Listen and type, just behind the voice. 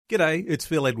G'day, it's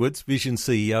Phil Edwards, Vision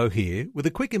CEO here, with a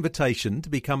quick invitation to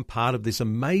become part of this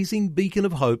amazing beacon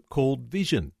of hope called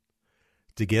Vision.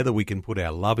 Together we can put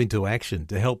our love into action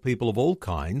to help people of all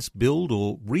kinds build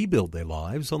or rebuild their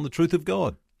lives on the truth of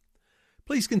God.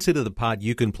 Please consider the part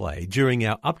you can play during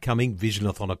our upcoming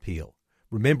Visionathon appeal,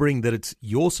 remembering that it's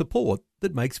your support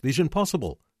that makes Vision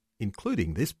possible,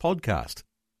 including this podcast.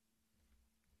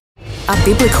 A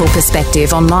biblical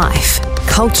perspective on life,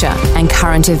 culture and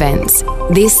current events.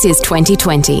 This is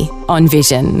 2020 on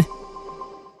Vision.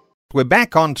 We're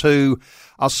back onto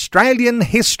Australian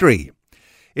history.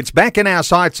 It's back in our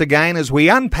sights again as we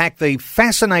unpack the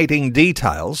fascinating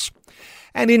details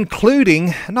and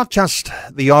including not just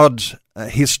the odd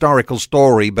historical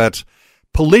story, but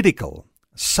political,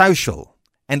 social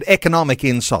and economic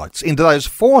insights into those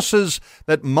forces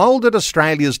that moulded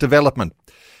Australia's development.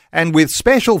 And with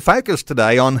special focus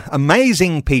today on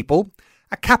amazing people,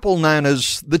 a couple known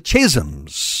as the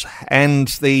Chisholms and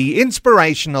the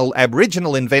inspirational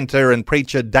Aboriginal inventor and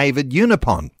preacher David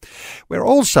Unipon. We're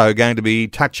also going to be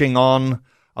touching on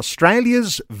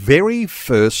Australia's very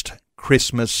first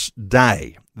Christmas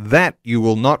Day. That you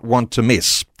will not want to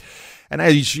miss. And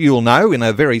as you'll know, in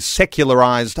a very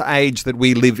secularised age that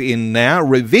we live in now,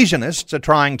 revisionists are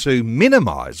trying to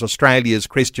minimise Australia's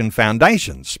Christian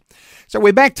foundations. So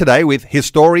we're back today with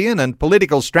historian and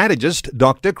political strategist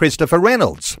Dr. Christopher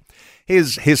Reynolds.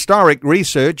 His historic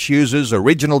research uses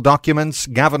original documents,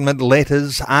 government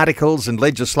letters, articles and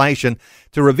legislation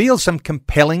to reveal some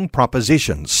compelling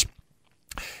propositions.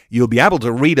 You'll be able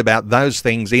to read about those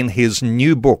things in his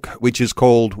new book, which is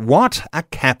called What a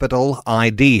Capital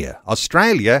Idea,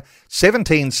 Australia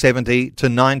 1770 to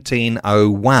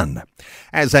 1901.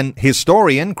 As an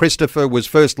historian, Christopher was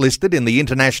first listed in the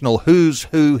International Who's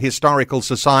Who Historical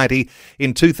Society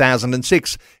in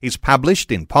 2006. He's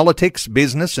published in politics,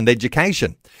 business and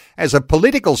education. As a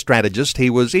political strategist, he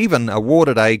was even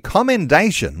awarded a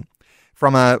commendation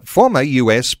from a former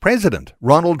US President,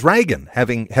 Ronald Reagan,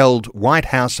 having held White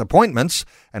House appointments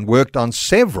and worked on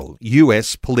several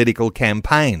US political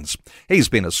campaigns. He's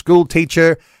been a school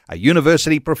teacher, a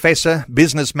university professor,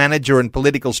 business manager and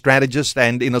political strategist,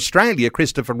 and in Australia,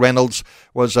 Christopher Reynolds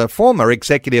was a former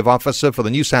executive officer for the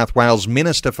New South Wales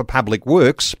Minister for Public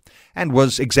Works and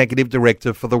was executive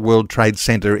director for the World Trade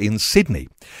Center in Sydney.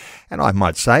 And I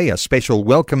might say a special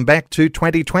welcome back to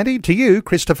 2020 to you,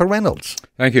 Christopher Reynolds.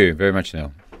 Thank you very much,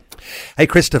 Neil. Hey,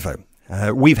 Christopher,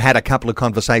 we've had a couple of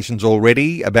conversations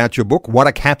already about your book, What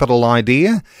a Capital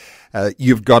Idea.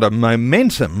 You've got a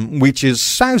momentum which is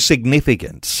so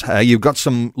significant. You've got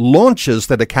some launches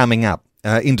that are coming up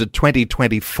into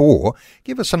 2024.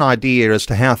 Give us an idea as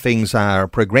to how things are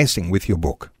progressing with your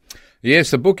book.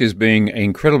 Yes, the book is being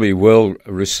incredibly well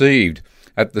received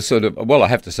at the sort of, well, I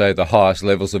have to say, the highest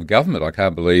levels of government. I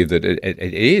can't believe that it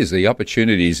is. The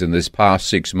opportunities in this past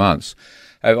 6 months,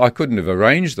 I couldn't have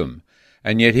arranged them.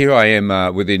 And yet here I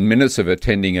am within minutes of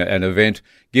attending an event,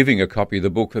 giving a copy of the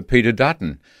book for Peter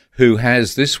Dutton, who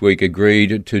has this week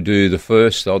agreed to do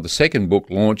the second book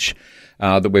launch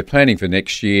that we're planning for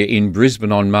next year in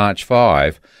Brisbane on March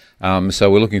 5. So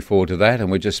we're looking forward to that,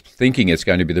 and we're just thinking it's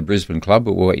going to be the Brisbane Club,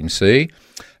 but we'll wait and see.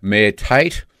 Mayor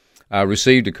Tate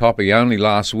received a copy only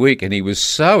last week, and he was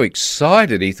so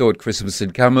excited he thought Christmas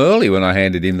had come early when I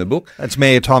handed him the book. That's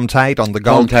Mayor Tom Tate on the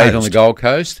Gold Coast. Tom Tate on the Gold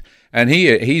Coast. And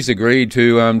he's agreed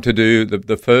to do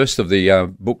the first of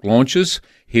the book launches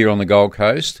here on the Gold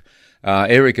Coast.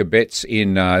 Erica Betts,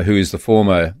 who is the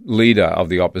former leader of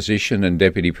the opposition and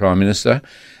Deputy Prime Minister,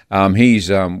 he's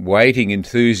waiting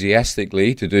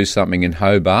enthusiastically to do something in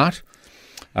Hobart.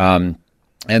 And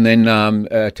then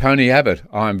Tony Abbott,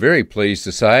 I'm very pleased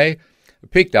to say,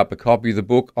 picked up a copy of the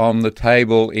book on the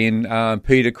table in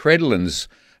Peter Credlin's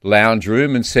lounge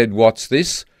room and said, "What's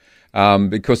this?"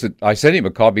 Because I sent him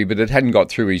a copy, but it hadn't got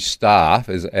through his staff,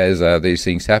 as these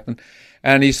things happen.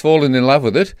 And he's fallen in love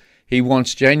with it. He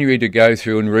wants January to go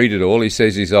through and read it all. He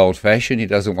says he's old-fashioned. He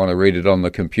doesn't want to read it on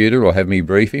the computer or have me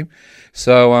brief him.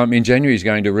 So in January he's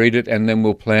going to read it, and then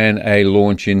we'll plan a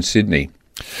launch in Sydney.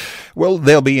 Well,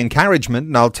 there'll be encouragement,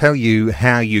 and I'll tell you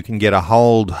how you can get a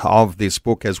hold of this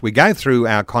book as we go through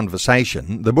our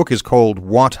conversation. The book is called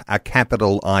What a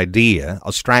Capital Idea,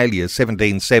 Australia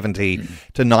 1770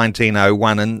 to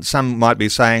 1901, and some might be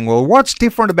saying, well, what's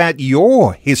different about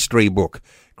your history book,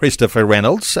 Christopher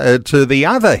Reynolds, to the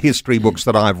other history books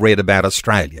that I've read about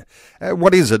Australia.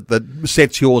 What is it that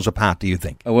sets yours apart, do you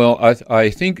think? Well, I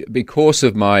think because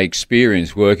of my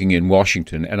experience working in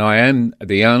Washington, and I am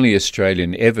the only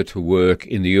Australian ever to work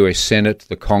in the US Senate,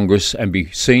 the Congress, and be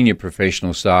senior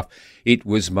professional staff, it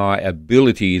was my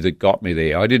ability that got me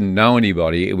there. I didn't know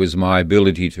anybody. It was my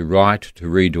ability to write, to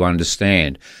read, to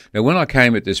understand. Now, when I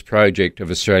came at this project of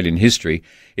Australian history,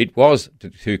 it was,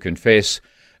 to confess,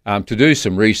 to do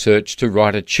some research to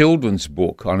write a children's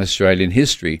book on Australian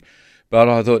history. But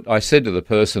I said to the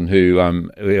person who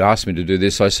asked me to do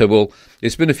this, I said, well,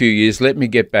 it's been a few years, let me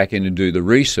get back in and do the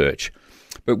research.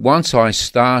 But once I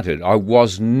started, I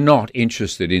was not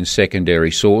interested in secondary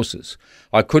sources.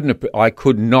 I could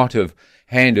not have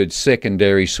handed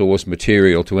secondary source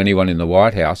material to anyone in the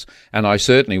White House, and I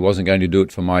certainly wasn't going to do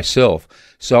it for myself.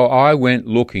 So I went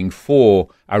looking for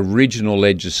original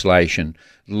legislation,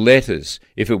 letters.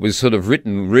 If it was sort of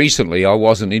written recently, I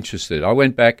wasn't interested. I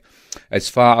went back as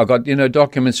far, I got,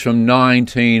 documents from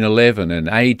 1911 and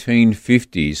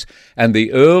 1850s, and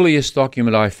the earliest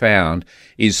document I found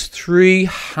is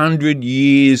 300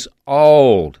 years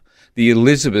old, the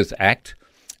Elizabeth Act,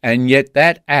 and yet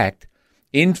that act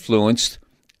influenced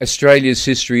Australia's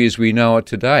history as we know it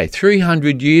today,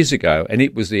 300 years ago, and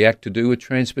it was the act to do with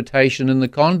transportation and the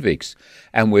convicts,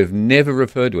 and we've never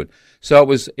referred to it. So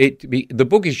the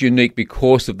book is unique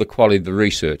because of the quality of the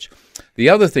research. The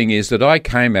other thing is that I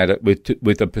came at it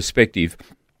with a perspective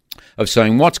of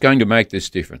saying, what's going to make this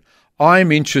different?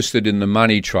 I'm interested in the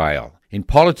money trail. In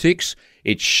politics,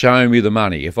 it's show me the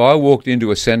money. If I walked into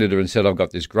a senator and said, I've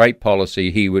got this great policy,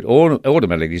 he would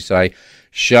automatically say,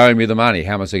 show me the money.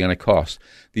 How much is it going to cost?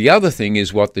 The other thing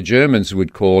is what the Germans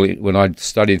would call, when I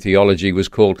studied theology, was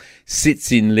called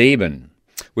Sitz in Leben,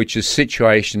 which is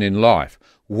situation in life.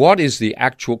 What is the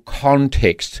actual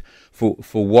context for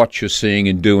what you're seeing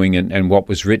and doing and what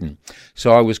was written?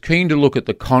 So I was keen to look at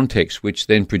the context, which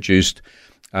then produced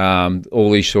all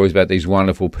these stories about these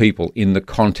wonderful people in the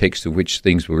context of which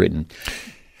things were written.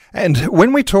 And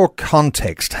when we talk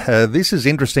context, this is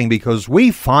interesting because we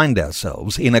find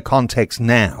ourselves in a context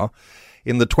now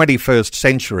in the 21st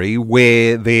century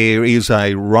where there is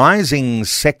a rising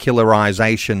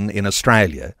secularisation in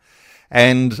Australia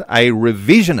and a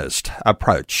revisionist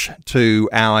approach to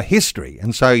our history.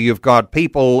 And so you've got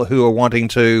people who are wanting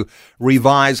to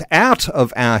revise out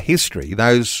of our history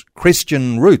those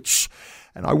Christian roots.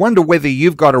 And I wonder whether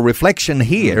you've got a reflection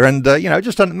here and,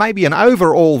 just maybe an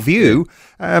overall view.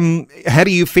 How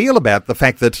do you feel about the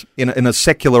fact that in a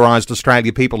secularised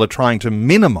Australia, people are trying to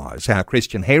minimise our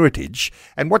Christian heritage?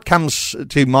 And what comes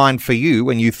to mind for you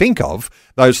when you think of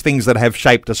those things that have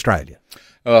shaped Australia?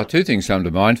 Two things come to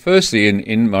mind. Firstly,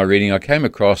 in my reading, I came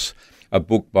across a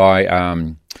book by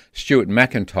Stuart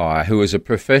McIntyre, who was a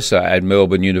professor at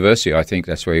Melbourne University. I think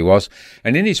that's where he was.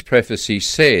 And in his preface, he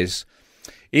says,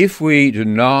 if we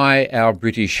deny our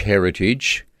British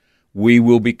heritage, we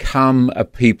will become a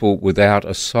people without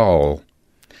a soul.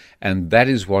 And that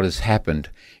is what has happened.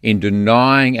 In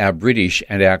denying our British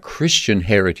and our Christian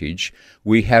heritage,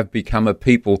 we have become a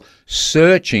people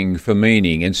searching for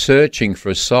meaning and searching for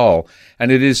a soul. And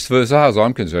it is, as far as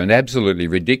I'm concerned, absolutely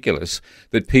ridiculous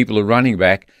that people are running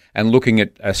back and looking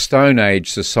at a Stone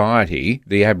Age society,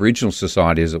 the Aboriginal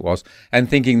society as it was, and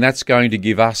thinking that's going to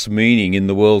give us meaning in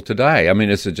the world today. I mean,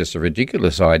 it's just a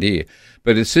ridiculous idea.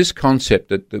 But it's this concept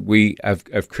that we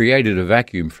have created a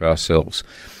vacuum for ourselves.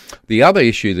 The other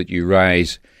issue that you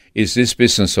raise is this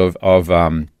business of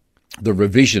the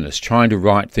revisionist, trying to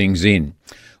write things in.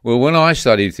 Well, when I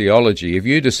studied theology, if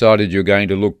you decided you're going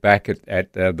to look back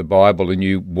at the Bible and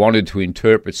you wanted to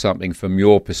interpret something from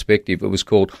your perspective, it was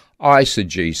called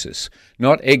eisegesis,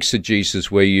 not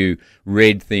exegesis where you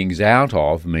read things out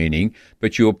of meaning,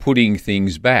 but you're putting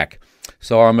things back.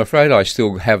 So I'm afraid I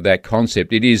still have that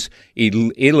concept. It is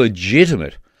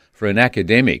illegitimate for an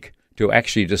academic to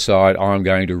actually decide I'm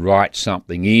going to write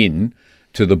something in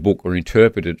to the book or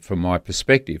interpret it from my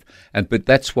perspective. But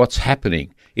that's what's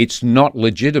happening. It's not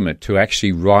legitimate to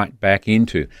actually write back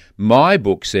into. My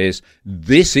book says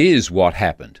this is what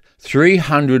happened.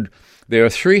 There are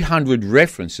 300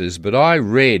 references, but I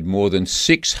read more than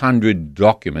 600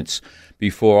 documents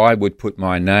before I would put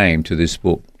my name to this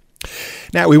book.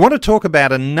 Now, we want to talk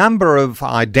about a number of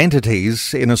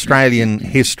identities in Australian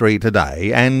history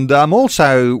today, and I'm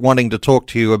also wanting to talk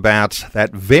to you about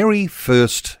that very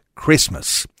first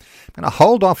Christmas. I'm going to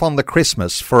hold off on the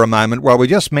Christmas for a moment while we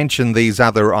just mention these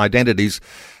other identities.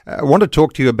 I want to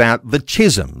talk to you about the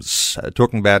Chisholms,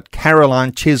 talking about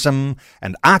Caroline Chisholm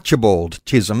and Archibald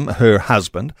Chisholm, her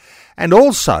husband, and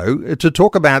also to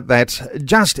talk about that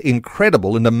just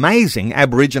incredible and amazing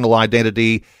Aboriginal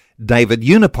identity, David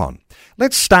Unipon.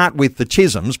 Let's start with the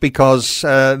Chisholms because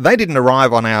they didn't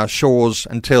arrive on our shores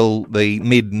until the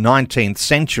mid-19th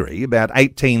century, about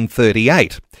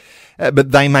 1838.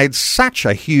 But they made such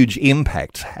a huge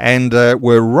impact and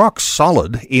were rock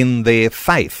solid in their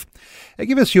faith.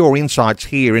 Give us your insights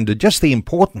here into just the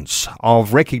importance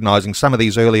of recognising some of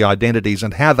these early identities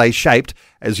and how they shaped,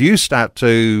 as you start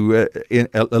to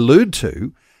allude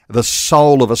to, the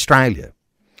soul of Australia.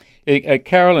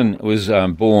 Carolyn was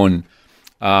born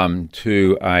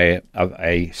to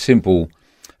a simple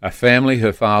family.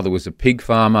 Her father was a pig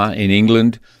farmer in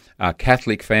England, a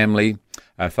Catholic family.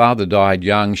 Her father died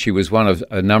young. She was one of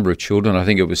a number of children. I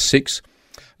think it was 6.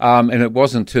 And it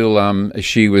wasn't until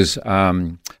she was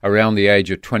around the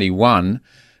age of 21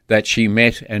 that she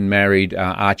met and married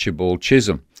Archibald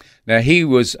Chisholm. Now, he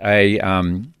was a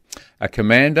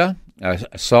commander,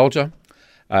 a soldier,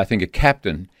 I think a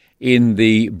captain, in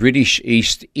the British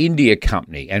East India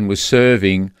Company and was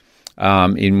serving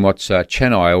in what's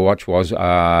Chennai, which wasn't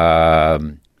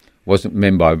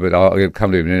Mumbai, but I'll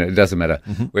come to it in a minute. It doesn't matter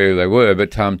where they were.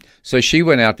 But so she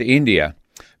went out to India,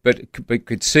 but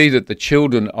could see that the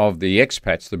children of the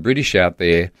expats, the British out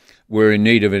there, were in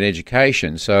need of an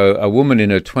education. So a woman in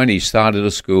her 20s started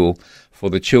a school for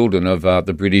the children of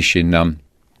the British in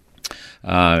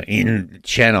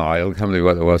Chennai. I'll come to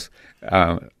what it was.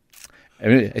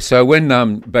 So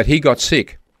but he got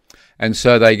sick, and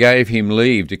so they gave him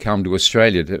leave to come to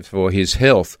Australia for his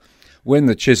health. When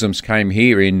the Chisholms came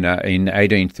here in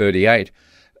 1838,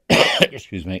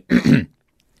 excuse me,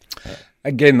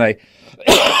 again they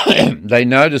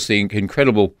noticed the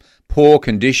incredible poor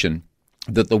condition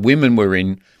that the women were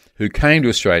in who came to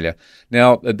Australia.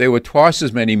 Now, there were twice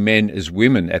as many men as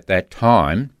women at that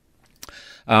time,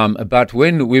 but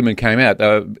when the women came out,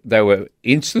 they were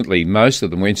most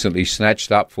of them were instantly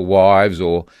snatched up for wives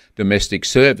or domestic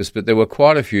service, but there were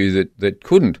quite a few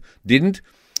that didn't,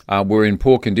 were in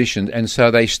poor condition, and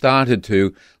so they started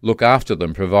to look after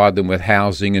them, provide them with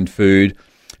housing and food,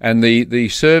 and the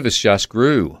service just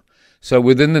grew. So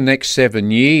within the next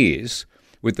 7 years,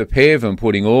 with the pair of them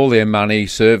putting all their money,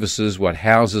 services, what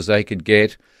houses they could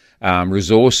get,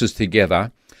 resources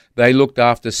together, they looked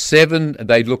after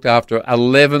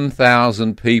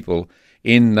 11,000 people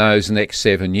in those next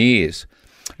 7 years.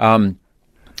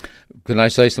 Can I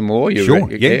say some more?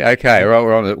 Sure. Yeah. Okay.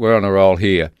 We're on a roll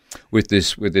here with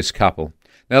this couple.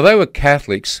 Now they were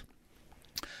Catholics,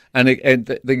 and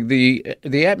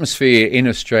the atmosphere in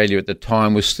Australia at the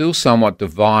time was still somewhat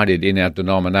divided in our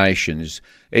denominations.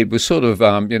 It was sort of,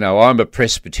 I'm a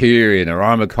Presbyterian or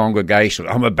I'm a Congregational,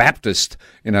 I'm a Baptist,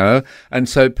 and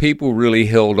so people really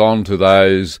held on to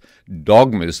those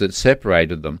dogmas that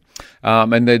separated them.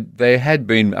 And there had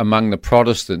been among the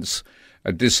Protestants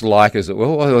a dislike, I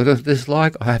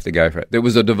have to go for it. There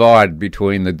was a divide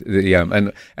between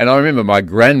and I remember my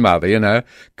grandmother,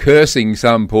 cursing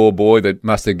some poor boy that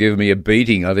must have given me a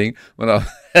beating, I think, when I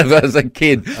was a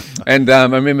kid. And I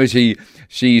remember she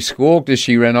squawked as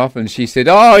she ran off and she said,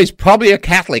 "Oh, he's probably a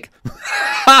Catholic."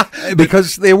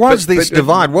 Because there was this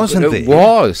divide, wasn't there? It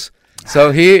was.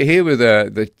 So here were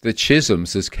the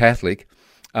Chisholms as Catholic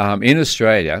in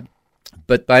Australia,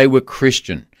 but they were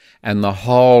Christian. And the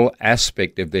whole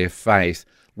aspect of their faith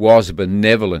was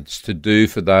benevolence, to do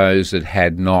for those that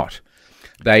had not.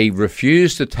 They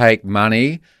refused to take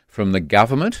money from the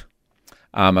government,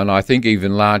 and I think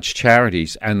even large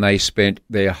charities, and they spent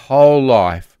their whole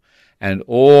life and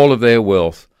all of their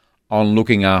wealth on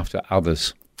looking after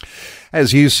others.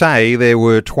 As you say, there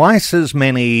were twice as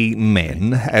many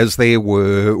men as there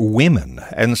were women.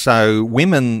 And so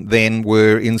women then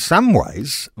were in some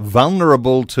ways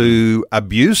vulnerable to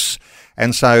abuse.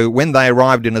 And so when they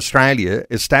arrived in Australia,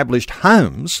 established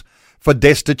homes for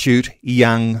destitute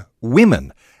young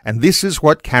women. And this is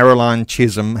what Caroline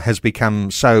Chisholm has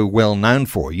become so well known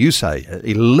for. You say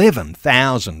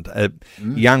 11,000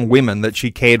 young women that she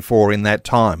cared for in that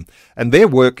time. And their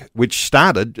work, which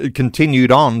started,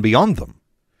 continued on beyond them.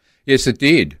 Yes, it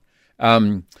did.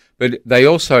 But they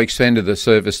also extended the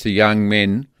service to young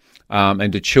men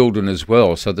and to children as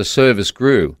well. So the service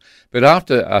grew. But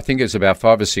after, I think it was about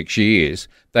 5 or 6 years,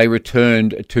 they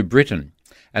returned to Britain.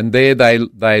 And there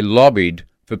they lobbied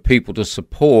for people to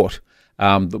support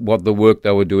what the work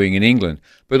they were doing in England.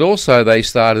 But also they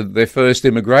started their first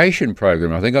immigration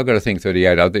program. I think I've got to think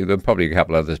 38. I think there were probably a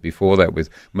couple others before that with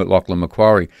Lachlan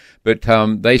Macquarie. But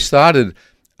they started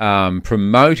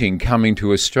promoting coming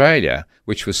to Australia,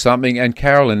 which was something, and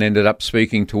Carolyn ended up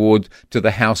speaking to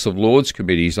the House of Lords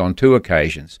committees on 2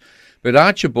 occasions. But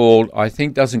Archibald, I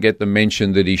think, doesn't get the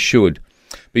mention that he should,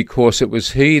 because it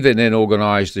was he that then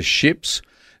organised the ships.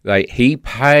 He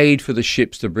paid for the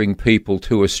ships to bring people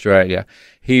to Australia.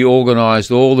 He organised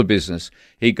all the business.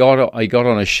 He got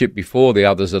on a ship before the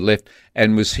others had left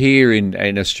and was here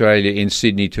in Australia, in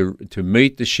Sydney, to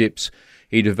meet the ships.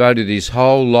 He devoted his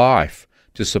whole life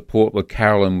to support what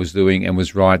Carolyn was doing and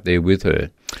was right there with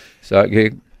her. So, yeah.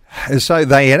 So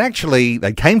they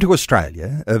came to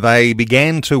Australia. They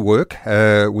began to work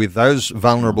with those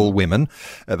vulnerable women.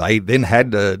 They then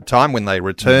had a time when they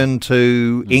returned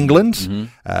to England,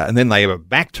 and then they were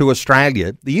back to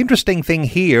Australia. The interesting thing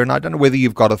here, and I don't know whether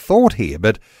you've got a thought here,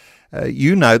 but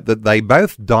you note that they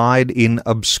both died in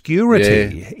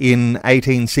obscurity in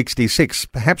 1866.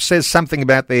 Perhaps says something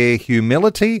about their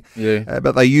humility,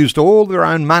 but they used all their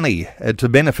own money to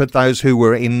benefit those who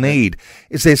were in need.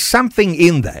 Is there something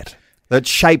in that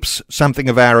shapes something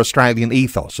of our Australian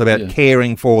ethos about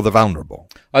caring for the vulnerable?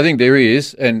 I think there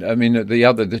is, and I mean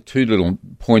the 2 little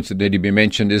points that need to be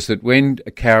mentioned is that when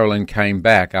Carolyn came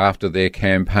back after their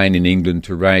campaign in England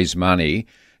to raise money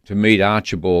to meet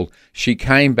Archibald, she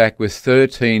came back with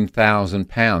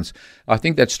 £13,000. I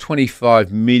think that's $25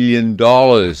 million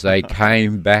they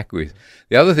came back with.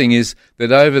 The other thing is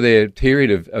that over their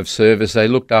period of service, they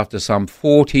looked after some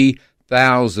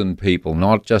 40,000 people,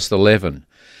 not just 11.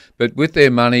 But with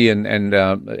their money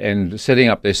and setting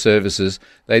up their services,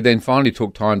 they then finally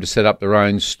took time to set up their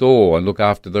own store and look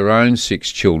after their own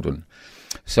 6 children.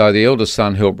 So the eldest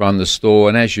son helped run the store,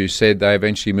 and as you said, they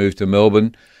eventually moved to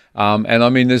Melbourne. And I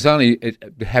mean,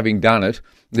 having done it,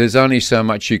 there's only so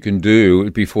much you can do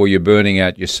before you're burning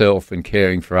out yourself and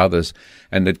caring for others.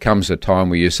 And there comes a time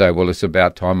where you say, well, it's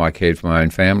about time I cared for my own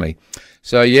family.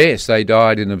 So yes, they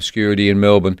died in obscurity in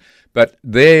Melbourne, but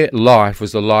their life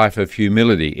was a life of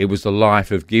humility. It was a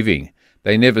life of giving.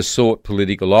 They never sought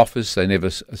political office. They never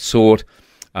sought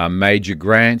major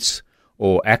grants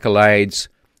or accolades.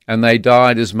 And they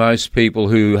died as most people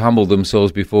who humble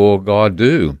themselves before God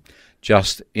do,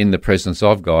 just in the presence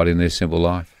of God in their simple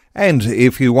life. And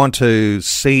if you want to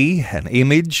see an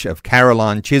image of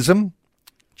Caroline Chisholm,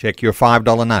 check your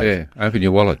 $5 note. Yeah, open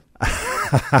your wallet.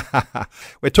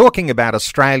 We're talking about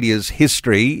Australia's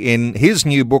history in his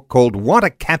new book called What a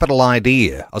Capital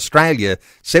Idea, Australia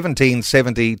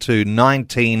 1770 to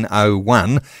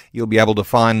 1901. You'll be able to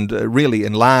find really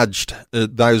enlarged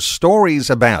those stories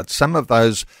about some of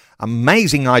those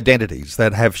amazing identities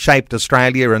that have shaped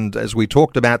Australia, and as we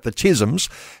talked about the Chisholms,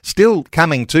 still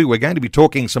coming too. We're going to be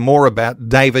talking some more about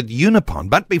David Unipon.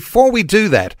 But before we do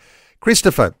that,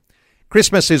 Christopher,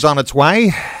 Christmas is on its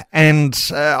way,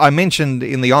 and I mentioned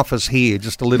in the office here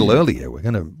just a little earlier, we're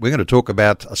going to talk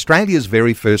about Australia's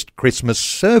very first Christmas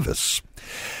service.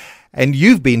 And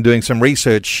you've been doing some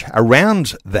research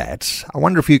around that. I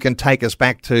wonder if you can take us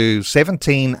back to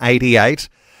 1788.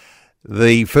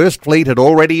 The first fleet had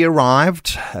already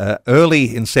arrived early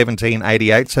in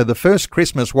 1788, so the first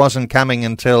Christmas wasn't coming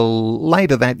until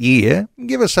later that year.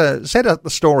 Set up the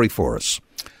story for us.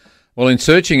 Well, in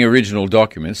searching original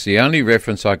documents, the only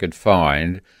reference I could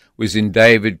find was in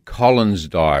David Collins'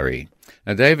 diary.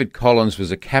 Now, David Collins was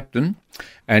a captain,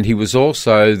 and he was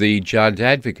also the judge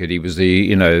advocate. He was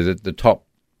the top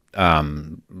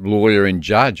lawyer and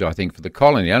judge, I think, for the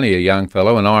colony. Only a young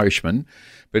fellow, an Irishman.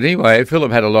 But anyway,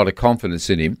 Philip had a lot of confidence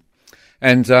in him.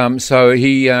 And so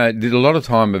he did a lot of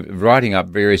time of writing up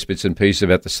various bits and pieces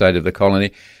about the state of the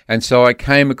colony. And so I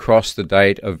came across the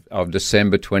date of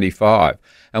December 25.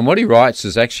 And what he writes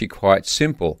is actually quite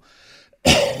simple.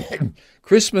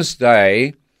 Christmas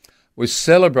Day was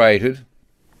celebrated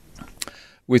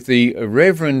with the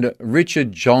Reverend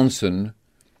Richard Johnson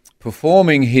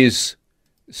performing his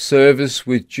service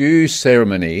with due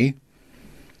ceremony.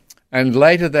 And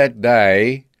later that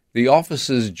day, the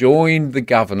officers joined the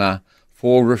governor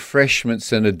for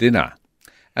refreshments and a dinner.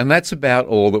 And that's about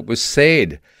all that was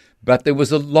said. But there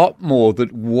was a lot more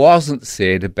that wasn't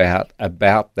said about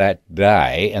that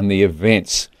day and the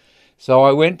events. So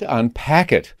I went to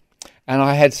unpack it, and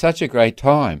I had such a great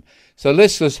time. So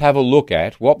let's just have a look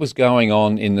at what was going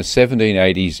on in the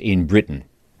 1780s in Britain.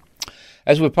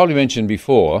 As we've probably mentioned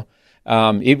before,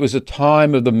 it was a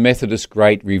time of the Methodist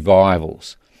Great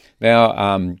Revivals.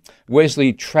 Now,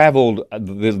 Wesley travelled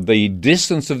the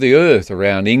distance of the earth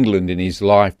around England in his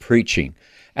life preaching,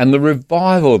 and the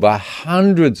revival, the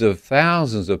hundreds of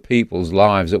thousands of people's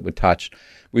lives that were touched,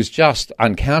 was just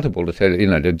uncountable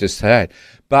to just say it.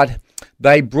 But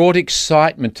they brought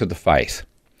excitement to the faith,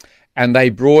 and they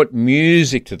brought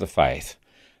music to the faith.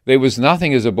 There was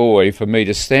nothing as a boy for me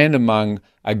to stand among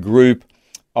a group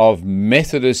of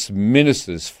Methodist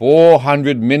ministers,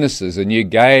 400 ministers, and you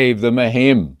gave them a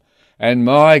hymn. And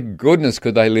my goodness,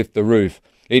 could they lift the roof.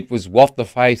 It was what the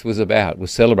faith was about,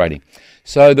 was celebrating.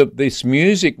 So this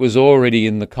music was already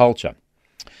in the culture.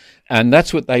 And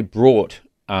that's what they brought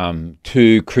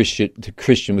to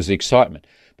Christian was the excitement.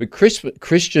 But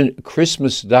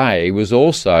Christmas Day was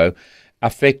also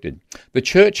affected. The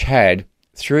church had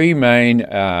three main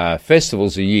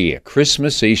festivals a year: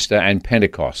 Christmas, Easter, and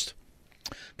Pentecost.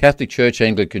 Catholic Church,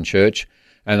 Anglican Church,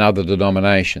 and other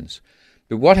denominations.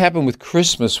 But what happened with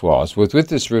Christmas was, with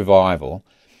this revival,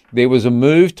 there was a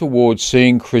move towards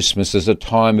seeing Christmas as a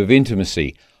time of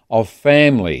intimacy, of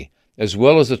family, as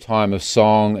well as a time of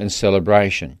song and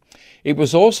celebration. It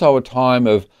was also a time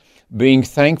of being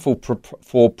thankful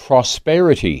for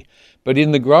prosperity. But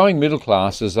in the growing middle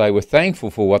classes, they were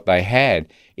thankful for what they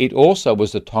had. It also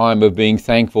was a time of being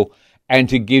thankful and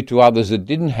to give to others that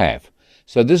didn't have.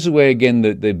 So this is where, again,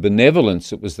 the benevolence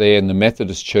that was there in the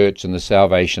Methodist Church and the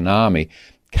Salvation Army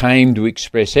came to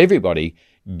express everybody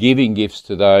giving gifts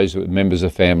to those who were members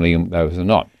of family and those who were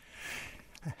not.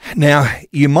 Now,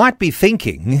 you might be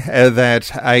thinking that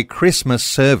a Christmas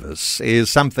service is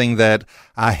something that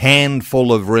a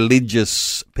handful of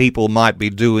religious people might be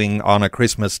doing on a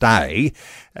Christmas day,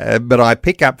 but I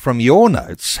pick up from your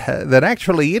notes that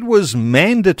actually it was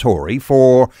mandatory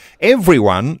for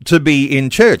everyone to be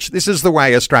in church. This is the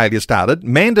way Australia started.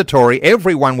 Mandatory,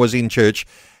 everyone was in church,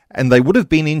 and they would have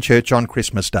been in church on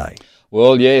Christmas Day.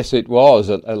 Well, yes, it was.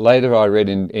 Later I read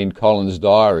in Colin's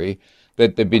diary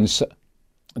that there'd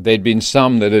been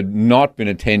some that had not been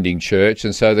attending church,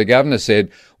 and so the governor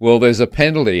said, well, there's a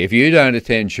penalty. If you don't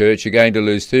attend church, you're going to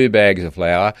lose 2 bags of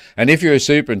flour, and if you're a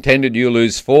superintendent, you'll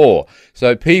lose 4.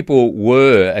 So people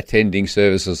were attending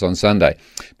services on Sunday,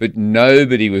 but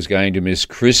nobody was going to miss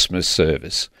Christmas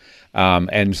service.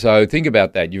 And so think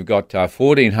about that. You've got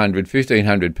 1,400,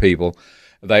 1,500 people.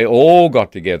 They all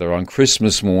got together on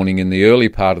Christmas morning in the early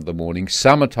part of the morning,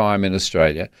 summertime in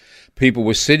Australia. People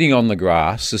were sitting on the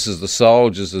grass. This is the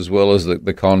soldiers as well as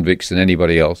the convicts and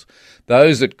anybody else.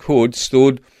 Those that could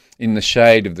stood in the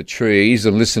shade of the trees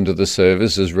and listened to the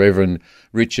service as Reverend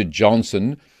Richard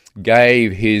Johnson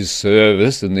gave his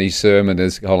service and the sermon,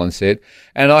 as Colin said.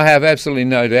 And I have absolutely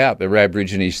no doubt there were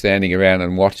Aborigines standing around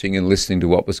and watching and listening to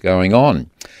what was going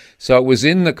on. So it was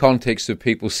in the context of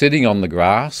people sitting on the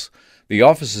grass. The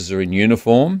officers are in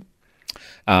uniform.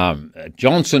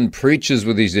 Johnson preaches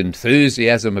with his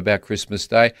enthusiasm about Christmas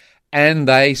Day, and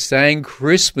they sang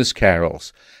Christmas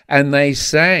carols, and they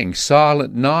sang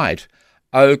Silent Night,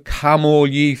 O come all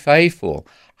ye faithful,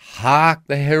 hark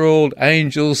the herald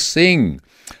angels sing,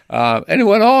 and it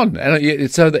went on,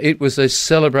 and so it was a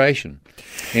celebration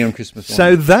here on Christmas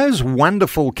morning. So those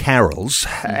wonderful carols,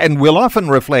 and we'll often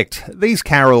reflect, these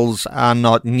carols are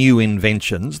not new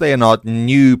inventions, they're not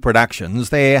new productions,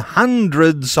 they're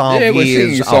hundreds of years old. Yeah, we're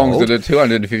singing songs that are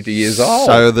 250 years old.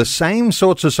 So the same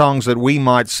sorts of songs that we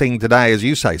might sing today, as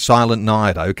you say, Silent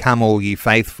Night, O Come All Ye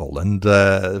Faithful, and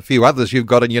a few others you've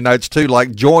got in your notes too,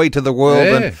 like Joy to the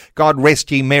World and God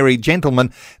Rest Ye Merry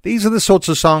Gentlemen. These are the sorts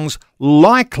of songs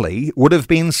likely would have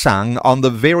been sung on the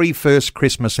very first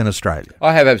Christmas in Australia.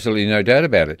 I have absolutely no doubt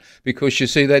about it, because you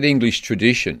see that English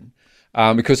tradition,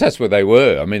 because that's where they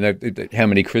were. I mean, how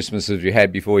many Christmases you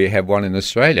had before you had one in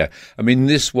Australia? I mean,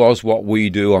 this was what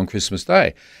we do on Christmas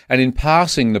Day. And in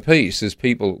passing the peace, as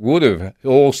people would have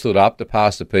all stood up to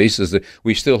pass the peace, as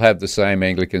we still have the same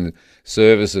Anglican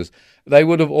services, they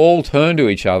would have all turned to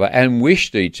each other and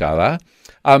wished each other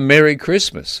a Merry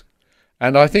Christmas.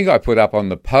 And I think I put up on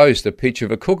the post a picture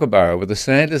of a kookaburra with a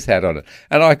Santa's hat on it.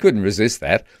 And I couldn't resist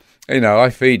that. You know, I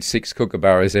feed 6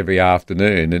 kookaburras every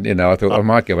afternoon. And, I thought I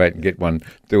might go out and get one,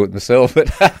 do it myself.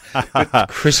 But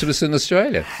Christmas in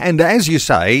Australia. And as you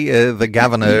say, the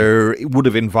governor would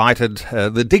have invited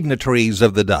the dignitaries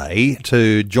of the day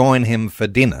to join him for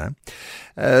dinner.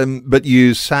 But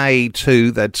you say,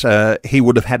 too, that he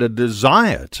would have had a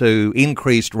desire to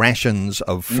increase rations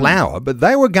of flour, but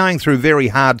they were going through very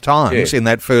hard times in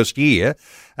that first year.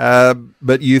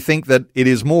 But you think that it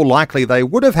is more likely they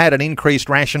would have had an increased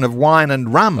ration of wine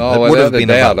and rum that would have been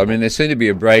available. I mean, there seemed to be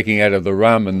a breaking out of the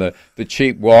rum and the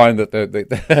cheap wine that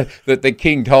that the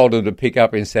king told them to pick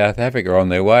up in South Africa on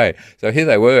their way. So here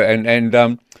they were, and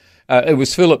it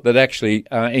was Philip that actually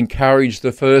encouraged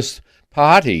the first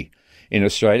party in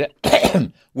Australia,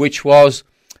 which was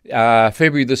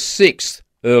February the 6th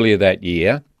earlier that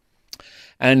year.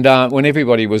 And when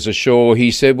everybody was ashore,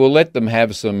 he said, well, let them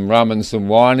have some rum and some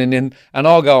wine, and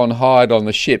I'll go and hide on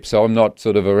the ship so I'm not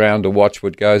sort of around to watch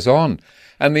what goes on.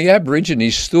 And the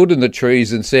Aborigines stood in the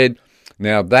trees and said,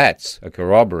 Now that's a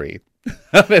corroboree.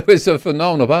 It was a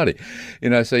phenomenal party.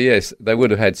 So yes, they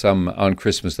would have had some on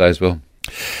Christmas Day as well.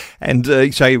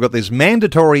 And so you've got this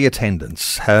mandatory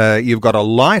attendance, you've got a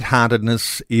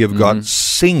lightheartedness, you've got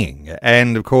singing,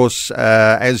 and of course,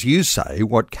 as you say,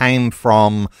 what came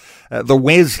from the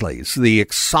Wesleys, the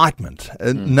excitement.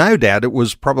 No doubt it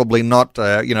was probably not,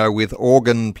 with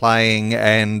organ playing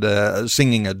and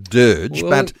singing a dirge,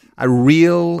 but a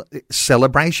real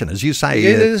celebration, as you say.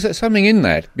 Yeah, there's something in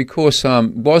that, because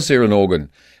was there an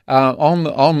organ?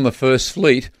 On the First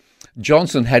Fleet,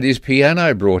 Johnson had his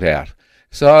piano brought out.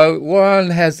 So one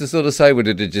has to sort of say, well,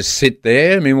 did it just sit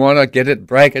there? I mean, why not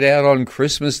break it out on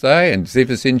Christmas Day and see if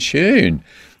it's in tune?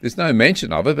 There's no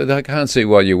mention of it, but I can't see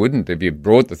why you wouldn't. If you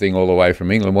brought the thing all the way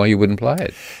from England, why you wouldn't play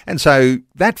it? And so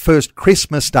that first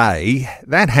Christmas Day,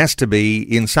 that has to be,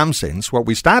 in some sense, what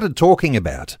we started talking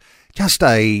about. Just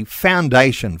a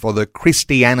foundation for the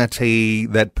Christianity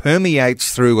that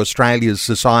permeates through Australia's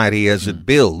society as it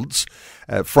builds.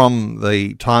 From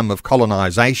the time of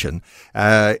colonisation,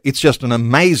 it's just an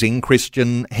amazing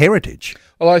Christian heritage.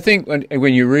 Well, I think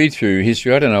when you read through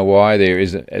history, I don't know why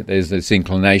there's this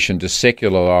inclination to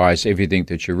secularise everything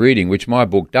that you're reading, which my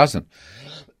book doesn't.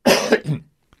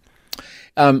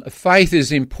 Faith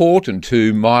is important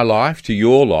to my life, to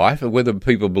your life, whether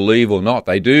people believe or not.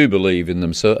 They do believe in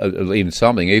in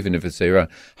something, even if it's their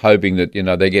hoping that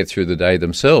they get through the day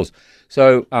themselves.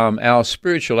 So our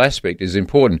spiritual aspect is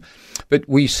important, but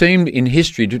we seem in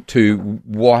history to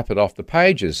wipe it off the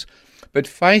pages. But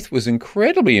faith was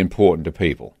incredibly important to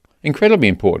people, incredibly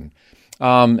important,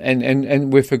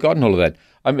 and we've forgotten all of that.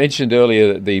 I mentioned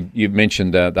earlier that you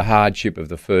mentioned the hardship of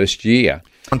the first year.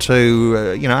 I want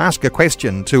to ask a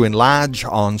question to enlarge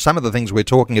on some of the things we're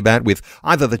talking about with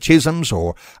either the Chisholms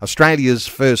or Australia's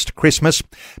first Christmas.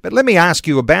 But let me ask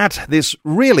you about this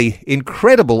really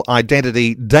incredible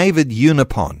identity, David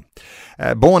Unipon,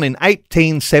 born in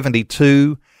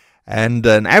 1872 and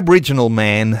an Aboriginal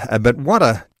man, but what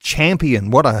a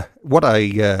champion, what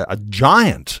a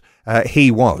giant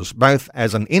he was, both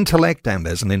as an intellect and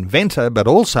as an inventor, but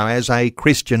also as a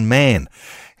Christian man.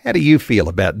 How do you feel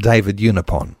about David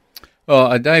Unipon?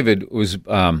 Well, David was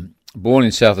born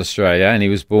in South Australia, and he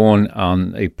was born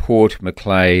on a Port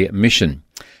Macleay mission.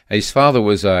 His father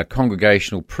was a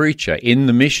congregational preacher in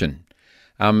the mission,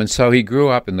 and so he grew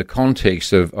up in the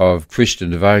context of Christian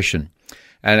devotion.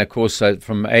 And, of course,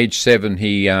 from age 7,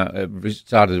 he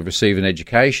started to receive an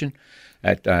education.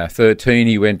 At 13,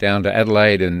 he went down to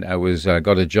Adelaide and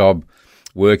got a job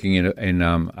working in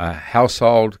a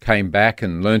household, came back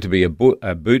and learned to be a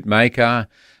boot maker,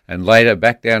 and later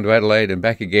back down to Adelaide and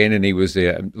back again, and he was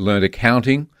there, learned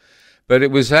accounting. But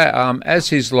it was as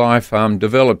his life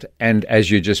developed, and as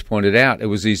you just pointed out, it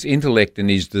was his intellect and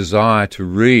his desire to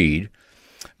read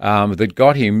that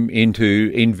got him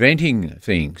into inventing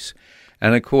things.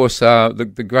 And, of course,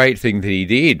 the great thing that he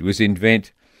did was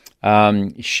invent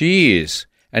shears.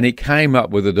 And he came up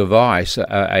with a device,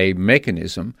 a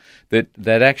mechanism that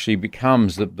actually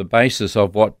becomes the basis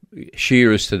of what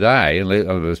shear is today. And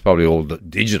it's probably all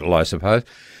digital, I suppose.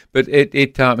 But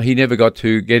he never got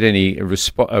to get any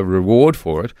reward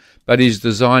for it. But his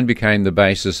design became the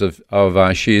basis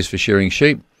of shears for shearing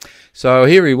sheep. So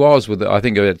here he was with, I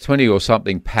think, about 20 or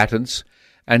something patents,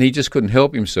 and he just couldn't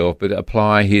help himself but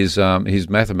apply his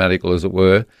mathematical, as it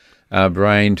were,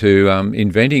 brain to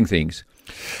inventing things.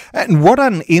 And what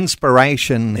an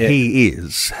inspiration he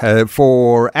is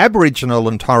for Aboriginal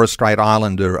and Torres Strait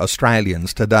Islander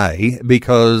Australians today,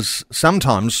 because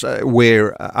sometimes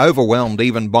we're overwhelmed,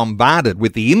 even bombarded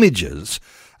with the images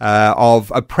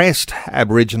of oppressed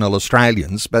Aboriginal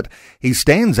Australians, but he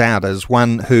stands out as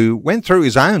one who went through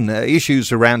his own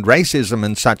issues around racism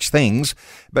and such things,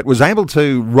 but was able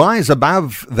to rise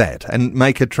above that and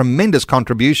make a tremendous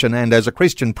contribution. And as a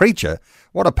Christian preacher,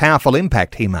 what a powerful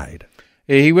impact he made.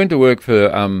 He went to work for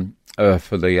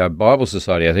the Bible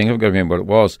Society, I think. I've got to remember what it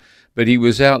was. But he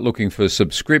was out looking for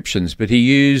subscriptions. But he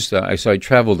used, so he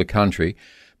travelled the country,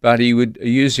 but he would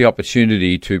use the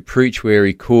opportunity to preach where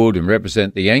he could and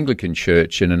represent the Anglican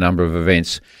Church in a number of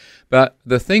events. But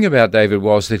the thing about David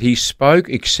was that he spoke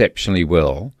exceptionally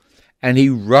well and he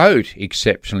wrote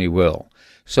exceptionally well.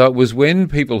 So it was when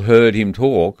people heard him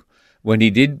talk, when he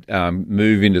did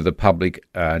move into the public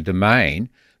domain,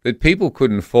 that people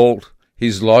couldn't fault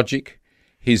his logic,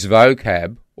 his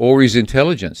vocab, or his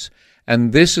intelligence.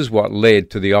 And this is what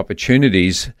led to the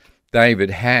opportunities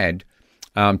David had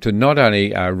to not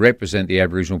only represent the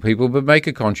Aboriginal people, but make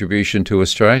a contribution to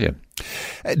Australia.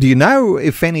 Do you know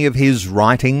if any of his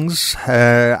writings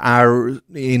are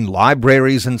in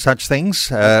libraries and such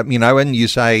things? And you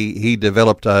say he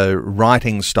developed a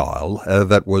writing style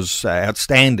that was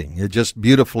outstanding, just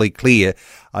beautifully clear.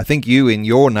 I think you, in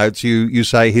your notes, you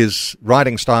say his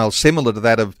writing style similar to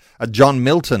that of a John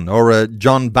Milton or a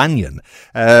John Bunyan.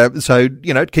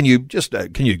 Can you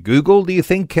Google, do you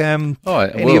think,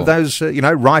 any of those,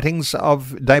 writings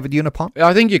of David Unipont?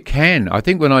 I think you can. I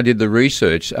think when I did the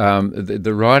research,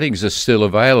 the writings are still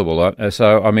available.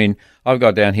 I've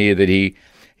got down here that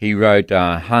he wrote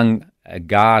Hung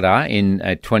Garda in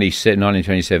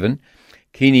 1927,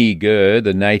 Kinney Gur,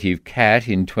 the native cat,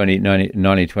 in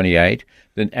 1928,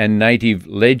 and Native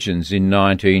Legends in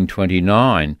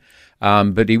 1929.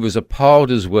 But he was a poet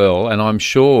as well, and I'm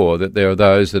sure that there are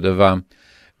those that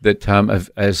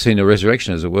have seen a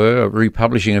resurrection, as it were, a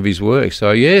republishing of his work.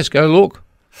 So yes, go look.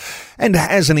 And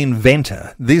as an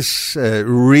inventor, this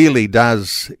really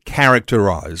does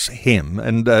characterise him.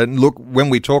 And look, when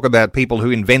we talk about people who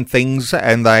invent things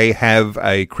and they have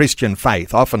a Christian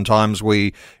faith, oftentimes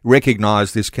we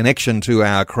recognise this connection to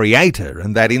our Creator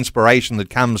and that inspiration that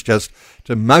comes just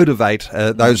to motivate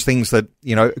those things that,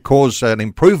 cause an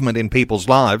improvement in people's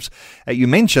lives. You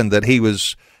mentioned that he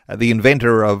was the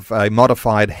inventor of a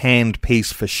modified hand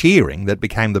piece for shearing that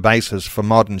became the basis for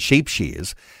modern sheep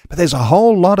shears. But there's a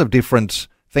whole lot of different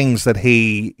things that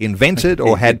he invented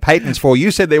or had patents for. You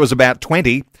said there was about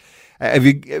 20. Have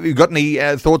you got any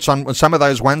thoughts on some of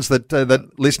those ones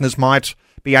that listeners might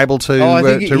be able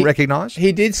to recognise?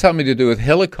 He did something to do with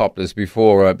helicopters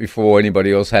before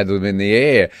anybody else had them in the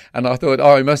air, and I thought,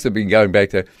 he must have been going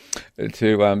back to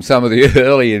some of the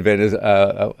early inventors.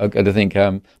 I think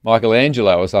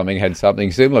Michelangelo or something had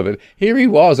something similar, but here he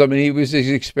was. I mean, he was just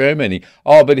experimenting.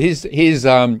 But his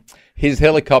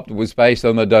helicopter was based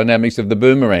on the dynamics of the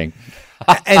boomerang.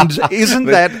 And isn't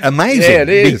that amazing? Yeah, it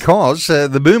is. Because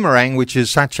the boomerang, which is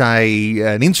such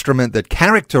an instrument that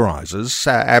characterises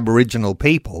Aboriginal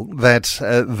people, that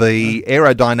the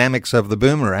aerodynamics of the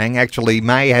boomerang actually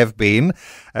may have been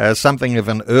something of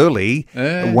an early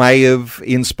way of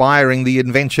inspiring the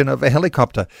invention of a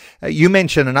helicopter. You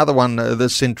mentioned another one, the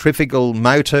centrifugal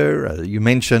motor. You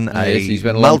mentioned a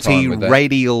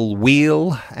multi-radial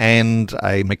wheel and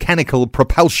a mechanical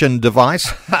propulsion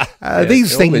device.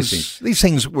 These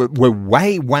things were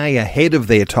way, way ahead of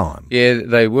their time. Yeah,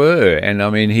 they were. And I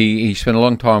mean, he spent a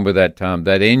long time with that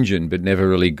engine, but never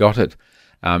really got it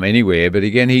anywhere. But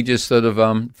again, he just sort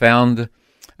of found,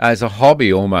 as a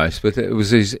hobby almost, but it was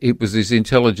his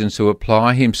intelligence to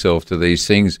apply himself to these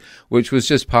things, which was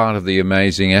just part of the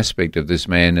amazing aspect of this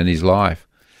man and his life.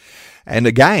 And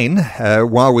again,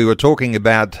 while we were talking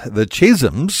about the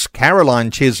Chisholms,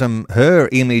 Caroline Chisholm, her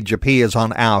image appears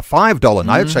on our $5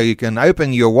 note, so you can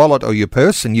open your wallet or your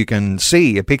purse and you can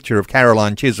see a picture of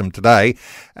Caroline Chisholm today.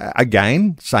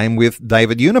 Again, same with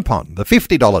David Unipont, the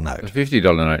 $50 note. The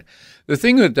 $50 note. The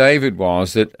thing with David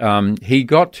was that he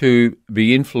got to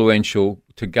be influential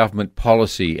to government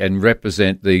policy and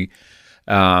represent the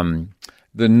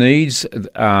needs,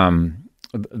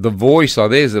 the voice,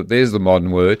 there's the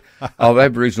modern word, of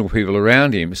Aboriginal people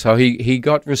around him. So he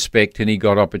got respect and he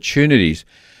got opportunities.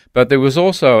 But there was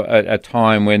also a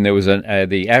time when there was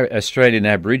the Australian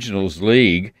Aboriginals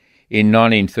League in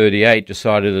 1938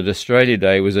 decided that Australia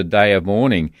Day was a day of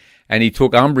mourning, and he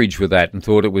took umbrage with that and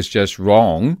thought it was just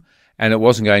wrong. And it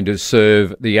wasn't going to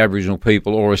serve the Aboriginal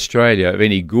people or Australia of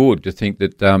any good to think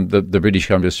that the British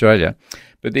come to Australia.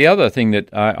 But the other thing that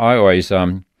I always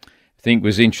think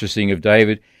was interesting of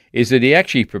David is that he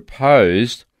actually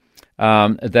proposed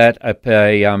that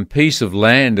a piece of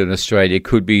land in Australia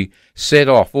could be set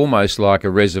off almost like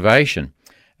a reservation,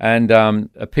 and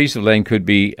a piece of land could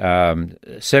be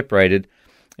separated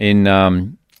in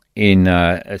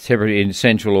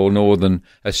central or northern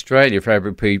Australia for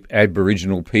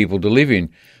Aboriginal people to live in,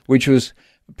 which was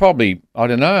probably,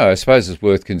 I suppose it's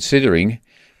worth considering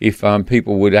if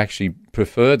people would actually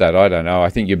prefer that. I don't know. I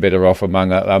think you're better off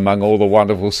among all the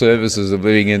wonderful services of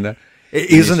living in the...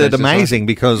 Isn't it amazing?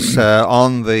 Because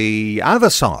on the other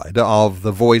side of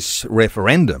the Voice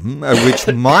referendum, which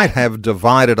might have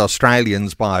divided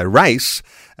Australians by race,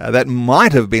 that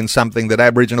might have been something that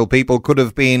Aboriginal people could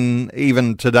have been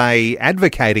even today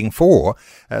advocating for,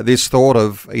 this thought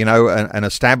of, an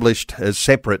established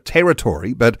separate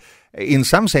territory. But in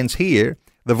some sense here,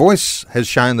 the Voice has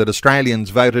shown that Australians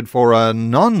voted for a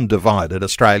non-divided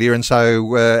Australia, and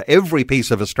so every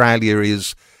piece of Australia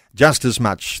is just as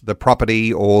much the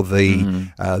property or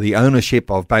the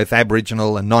ownership of both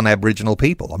Aboriginal and non-Aboriginal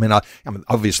people. I mean,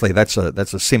 obviously that's a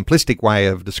simplistic way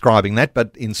of describing that,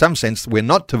 but in some sense we're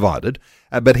not divided.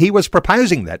 But he was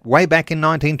proposing that way back in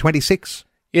 1926.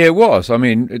 Yeah, it was. I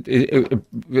mean,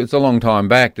 it's a long time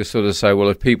back to sort of say, well,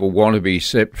 if people want to be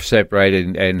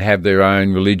separated and have their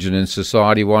own religion and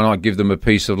society, why not give them a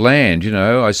piece of land,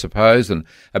 I suppose, and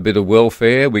a bit of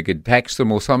welfare. We could tax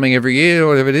them or something every year or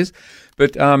whatever it is.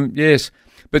 But, yes,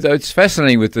 but it's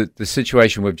fascinating with the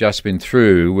situation we've just been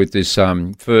through with this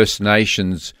First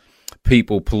Nations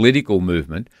people political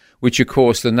movement, which, of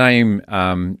course, the name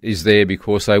is there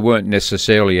because they weren't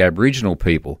necessarily Aboriginal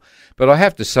people. But I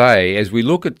have to say, as we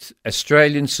look at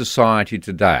Australian society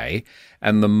today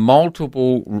and the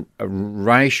multiple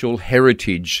racial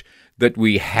heritage that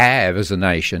we have as a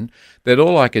nation, that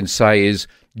all I can say is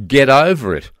get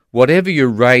over it. Whatever your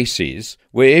race is,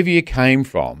 wherever you came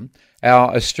from,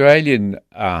 our Australian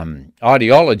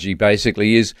ideology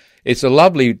basically is it's a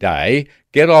lovely day,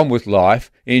 get on with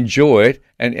life, enjoy it,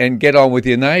 and get on with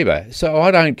your neighbour. So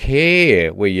I don't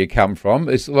care where you come from,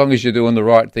 as long as you're doing the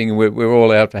right thing and we're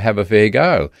all out to have a fair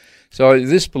go. So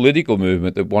this political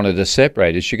movement that wanted to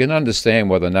separate us, you can understand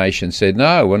why the nation said,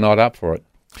 no, we're not up for it.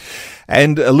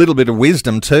 And a little bit of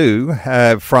wisdom too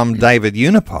from David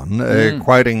Unipon,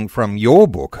 quoting from your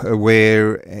book,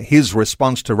 where his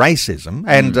response to racism,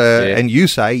 and you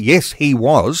say, yes, he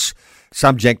was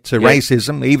subject to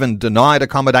racism, even denied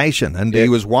accommodation, and he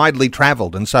was widely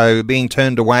travelled, and so being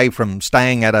turned away from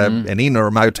staying at an inn or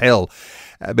a motel.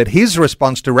 But his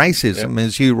response to racism,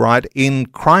 as you write, in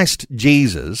Christ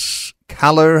Jesus,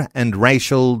 colour and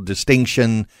racial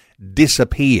distinction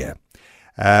disappear.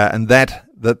 And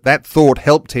that thought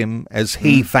helped him as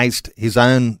he faced his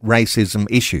own racism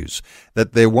issues,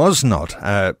 that there was not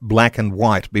black and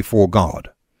white before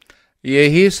God. Yeah,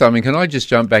 here's something. Can I just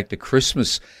jump back to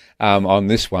Christmas on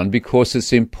this one, because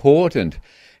it's important.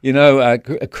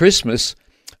 Christmas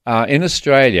in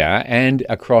Australia and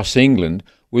across England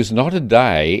was not a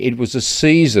day, it was a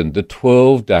season, the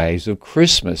 12 days of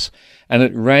Christmas, and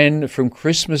it ran from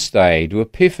Christmas Day to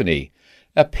Epiphany.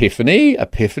 Epiphany?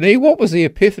 What was the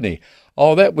Epiphany?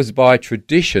 Oh, that was by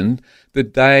tradition the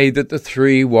day that the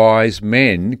three wise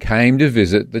men came to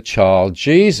visit the child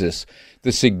Jesus.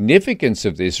 The significance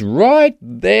of this right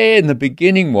there in the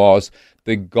beginning was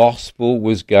the gospel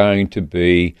was going to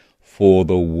be for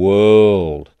the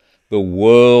world. The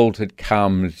world had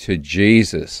come to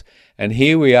Jesus. And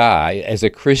here we are, as a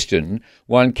Christian,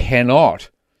 one cannot,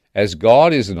 as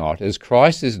God is not, as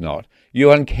Christ is not,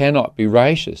 one cannot be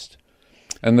racist.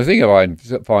 And the thing I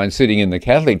find sitting in the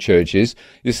Catholic Church is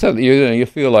you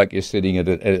feel like you're sitting at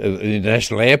an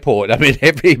international airport. I mean,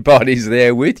 everybody's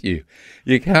there with you.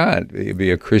 You can't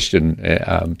be a Christian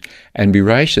and be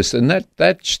racist, and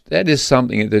that is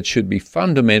something that should be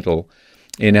fundamental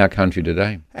in our country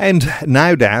today. And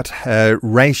no doubt,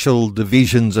 racial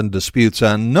divisions and disputes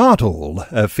are not all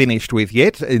finished with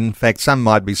yet. In fact, some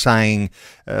might be saying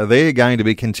they're going to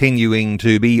be continuing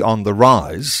to be on the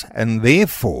rise, and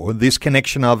therefore this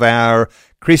connection of our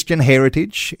Christian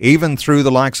heritage, even through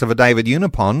the likes of a David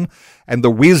Unipon, and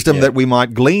the wisdom that we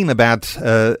might glean about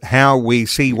how we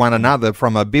see one another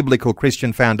from a biblical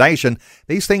Christian foundation,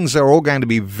 these things are all going to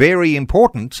be very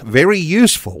important, very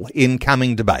useful in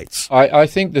coming debates. I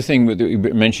think the thing with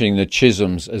mentioning the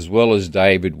Chisholms as well as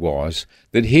David was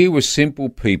that here were simple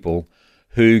people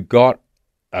who got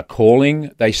a calling.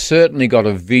 They certainly got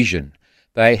a vision.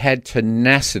 They had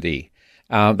tenacity.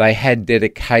 They had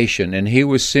dedication, and here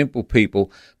were simple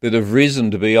people that have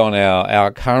risen to be on our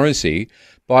currency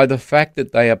by the fact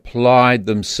that they applied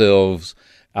themselves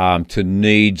to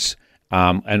needs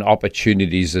and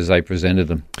opportunities as they presented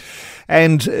them.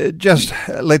 And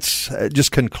let's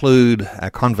just conclude a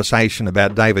conversation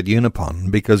about David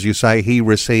Unipon, because you say he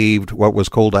received what was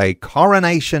called a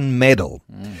coronation medal.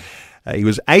 He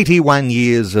was 81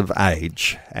 years of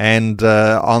age, and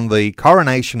on the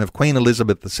coronation of Queen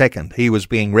Elizabeth II, he was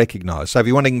being recognised. So if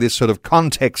you're wanting this sort of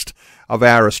context of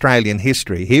our Australian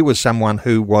history, here was someone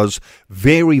who was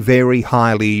very, very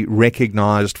highly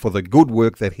recognised for the good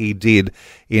work that he did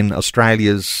in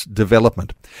Australia's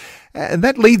development. And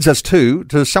that leads us to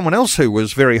someone else who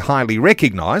was very highly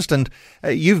recognised, and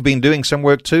you've been doing some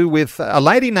work too with a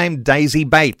lady named Daisy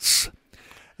Bates.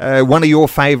 One of your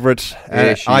favourite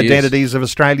identities of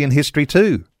Australian history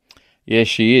too. Yes,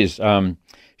 she is.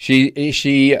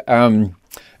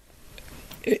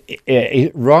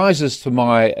 It rises to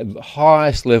my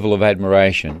highest level of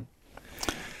admiration.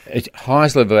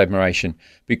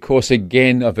 Because,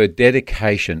 again, of her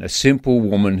dedication, a simple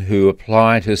woman who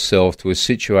applied herself to a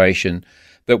situation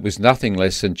that was nothing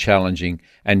less than challenging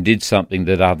and did something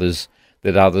that others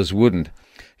wouldn't.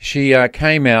 She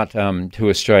came out to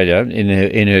Australia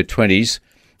in her 20s,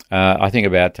 I think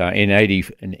about in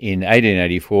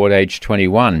 1884 at age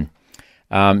 21.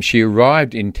 She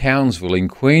arrived in Townsville in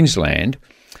Queensland,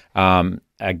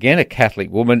 again a Catholic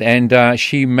woman, and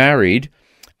she married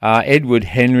Edward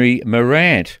Henry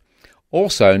Morant,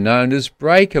 also known as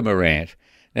Breaker Morant.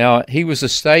 Now, he was a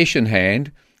station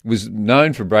hand, was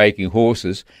known for breaking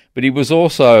horses, but he was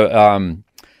also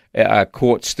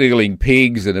caught stealing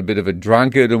pigs and a bit of a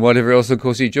drunkard and whatever else. Of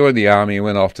course, he joined the army and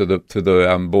went off to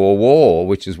the Boer War,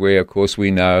 which is where, of course,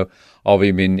 we know of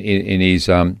him in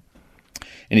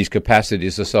his capacity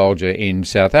as a soldier in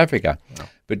South Africa. Wow.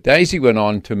 But Daisy went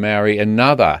on to marry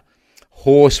another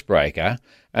horsebreaker,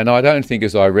 and I don't think,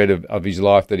 as I read of his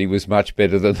life, that he was much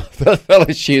better than the fellow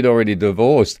she had already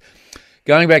divorced.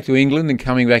 Going back to England and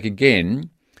coming back again,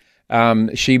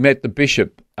 she met the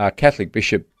bishop, Catholic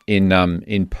bishop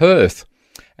in Perth,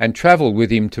 and travelled with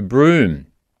him to Broome,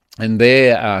 and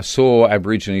there saw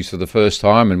Aborigines for the first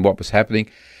time and what was happening.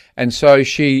 And so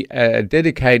she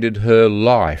dedicated her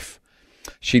life.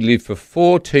 She lived for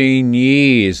 14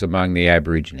 years among the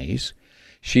Aborigines.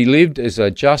 She lived as a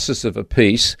justice of a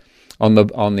peace on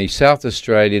the South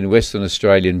Australian, Western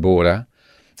Australian border,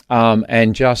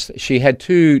 and she had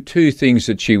two things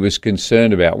that she was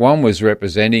concerned about. One was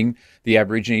representing the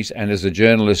Aborigines, and as a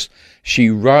journalist, she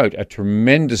wrote a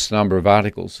tremendous number of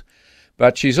articles.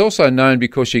 But she's also known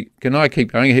because she... Can I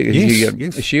keep going?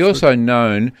 Yes. She's also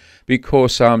known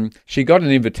because she got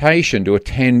an invitation to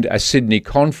attend a Sydney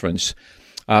conference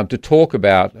to talk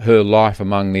about her life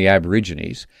among the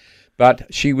Aborigines.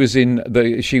 But she was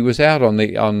out on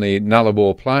the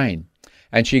Nullarbor Plain,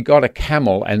 and she got a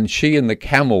camel, and she and the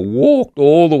camel walked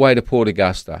all the way to Port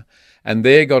Augusta, and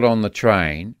there got on the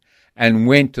train and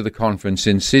went to the conference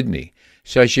in Sydney.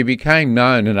 So she became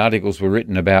known, and articles were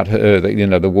written about her,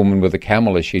 the woman with the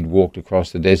camel as she'd walked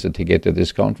across the desert to get to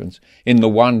this conference, in the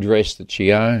one dress that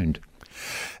she owned.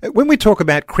 When we talk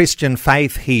about Christian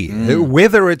faith here,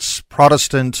 whether it's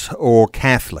Protestant or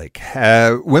Catholic,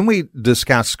 when we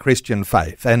discuss Christian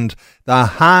faith and the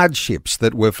hardships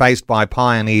that were faced by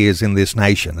pioneers in this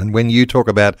nation, and when you talk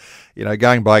about,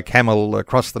 going by camel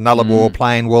across the Nullarbor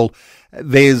Plain, well,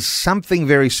 there's something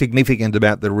very significant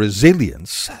about the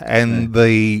resilience and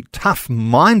the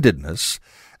tough-mindedness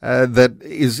that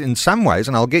is in some ways,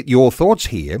 and I'll get your thoughts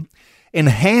here,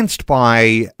 enhanced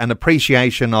by an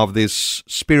appreciation of this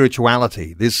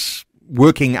spirituality, this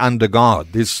working under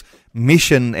God, this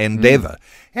mission endeavour.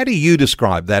 How do you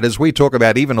describe that as we talk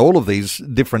about even all of these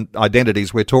different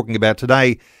identities we're talking about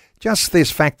today? Just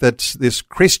this fact that this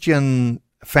Christian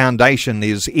foundation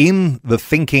is in the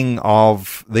thinking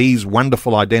of these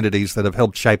wonderful identities that have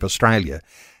helped shape Australia,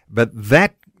 but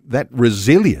that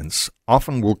resilience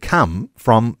often will come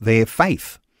from their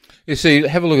faith. You see,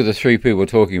 have a look at the three people we're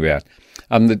talking about.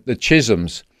 The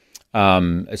Chisholms,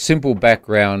 a simple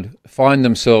background, find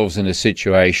themselves in a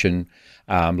situation,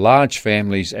 large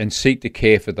families, and seek to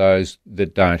care for those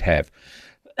that don't have.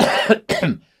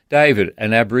 David,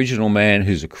 an Aboriginal man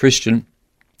who's a Christian,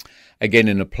 again,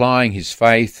 in applying his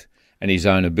faith and his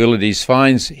own abilities,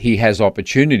 finds he has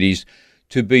opportunities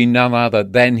to be none other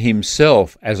than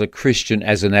himself as a Christian,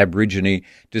 as an Aborigine,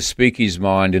 to speak his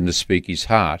mind and to speak his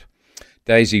heart.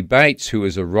 Daisy Bates, who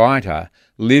is a writer,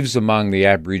 lives among the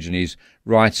Aborigines,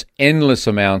 writes endless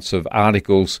amounts of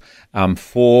articles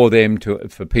for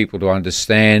people to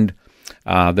understand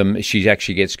them. She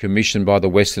actually gets commissioned by the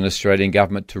Western Australian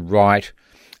government to write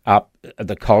up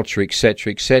the culture,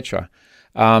 etc., etc.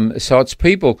 So it's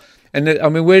people, and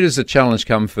where does the challenge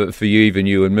come for you, even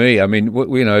you and me?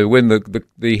 When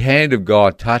the hand of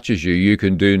God touches you, you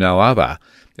can do no other.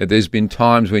 There's been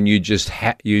times when you just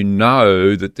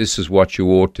know that this is what you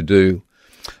ought to do.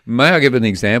 May I give an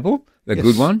example?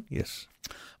 Good one? Yes.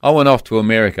 I went off to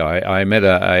America. I met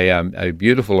a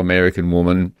beautiful American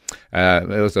woman.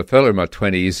 There was a fellow in my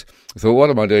 20s. I thought,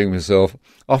 what am I doing with myself?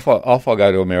 Off I'll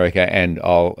go to America and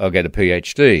I'll get a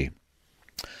PhD.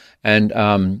 And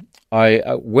I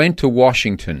went to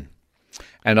Washington,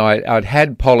 and I'd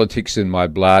had politics in my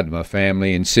blood, my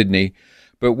family in Sydney.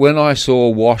 But when I saw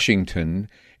Washington,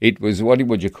 it was, what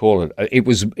would you call it? It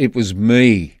was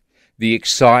me, the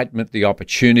excitement, the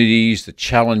opportunities, the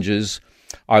challenges.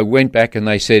 I went back and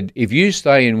they said, if you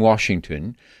stay in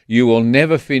Washington, you will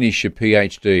never finish your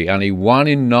PhD. Only 1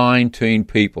 in 19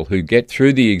 people who get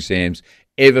through the exams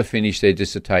ever finish their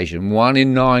dissertation. 1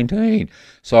 in 19.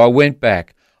 So I went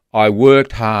back. I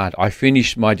worked hard. I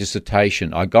finished my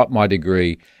dissertation. I got my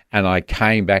degree, and I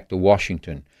came back to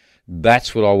Washington.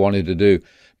 That's what I wanted to do.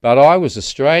 But I was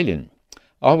Australian.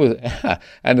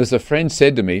 And as a friend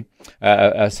said to me,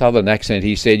 a southern accent,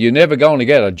 he said, "You're never going to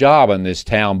get a job in this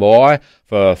town, boy,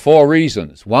 for 4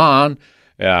 reasons. 1,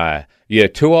 you're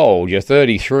too old, you're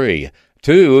 33.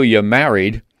 2, you're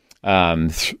married.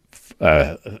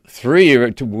 3,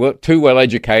 you're too well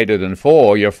educated. And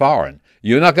 4, you're foreign.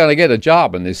 You're not going to get a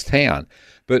job in this town."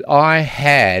 But I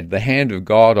had the hand of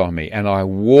God on me, and I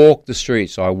walked the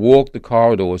streets, I walked the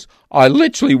corridors. I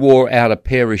literally wore out a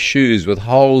pair of shoes with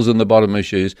holes in the bottom of my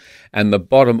shoes and the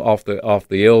bottom off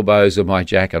the elbows of my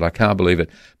jacket. I can't believe it.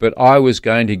 But I was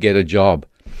going to get a job.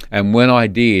 And when I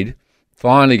did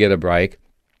finally get a break,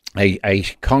 a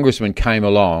congressman came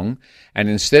along, and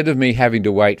instead of me having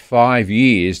to wait 5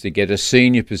 years to get a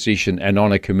senior position and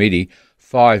on a committee,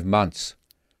 5 months.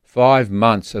 5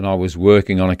 months, and I was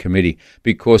working on a committee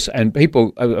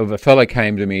a fellow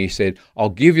came to me, he said, "I'll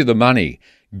give you the money,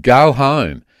 go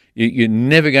home. You're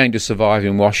never going to survive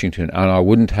in Washington." And I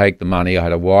wouldn't take the money. I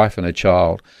had a wife and a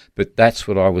child, but that's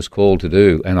what I was called to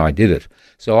do, and I did it.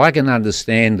 So I can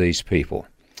understand these people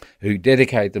who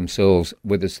dedicate themselves,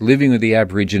 whether it's living with the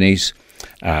Aborigines,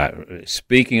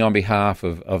 speaking on behalf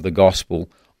of the gospel,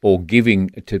 or giving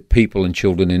to people and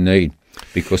children in need.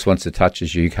 Because once it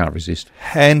touches you, you can't resist.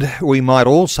 And we might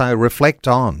also reflect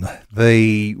on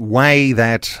the way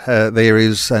that there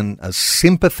is a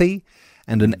sympathy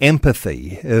and an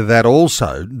empathy that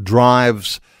also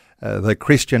drives the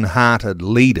Christian-hearted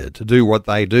leader to do what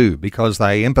they do, because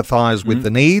they empathise with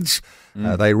the needs.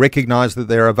 They recognise that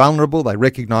there are vulnerable, they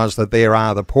recognise that there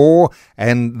are the poor,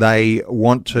 and they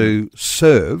want to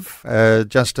serve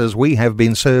just as we have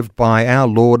been served by our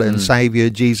Lord and Saviour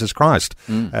Jesus Christ,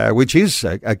 which is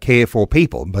a care for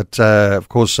people, but of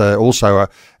course also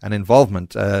an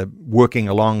involvement working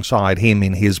alongside him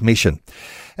in his mission.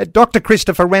 Dr.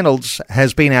 Christopher Reynolds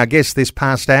has been our guest this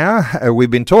past hour. We've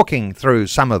been talking through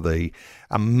some of the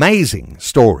amazing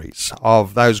stories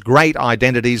of those great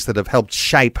identities that have helped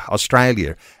shape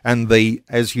Australia and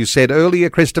as you said earlier,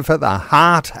 Christopher, the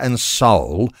heart and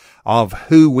soul of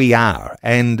who we are.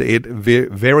 And it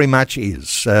very much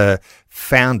is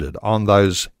founded on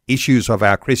those issues of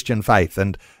our Christian faith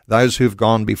and those who've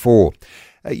gone before.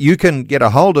 You can get a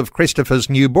hold of Christopher's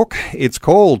new book. It's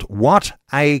called What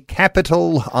a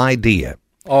Capital Idea.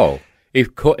 Oh,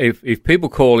 if people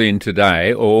call in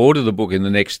today or order the book in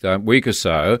the next week or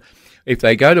so, if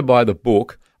they go to buy the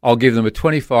book, I'll give them a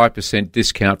 25%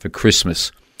 discount for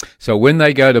Christmas. So when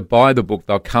they go to buy the book,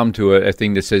 they'll come to a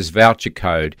thing that says voucher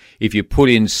code. If you put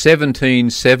in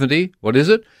 1770, what is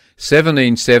it?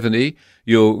 1770,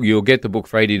 you'll get the book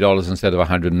for $80 instead of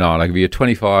 $109. I'll give you a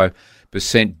 25%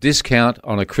 discount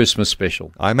on a Christmas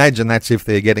special. I imagine that's if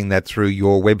they're getting that through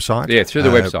your website. Yeah, through the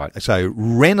website. So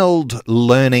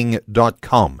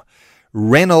reynoldlearning.com.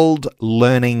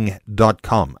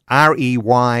 reynoldlearning.com.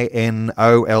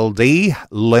 REYNOLD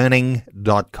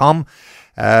learning.com.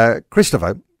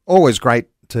 Christopher, always great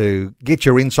to get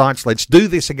your insights. Let's do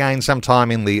this again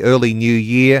sometime in the early new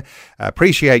year.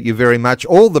 Appreciate you very much.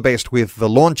 All the best with the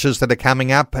launches that are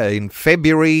coming up in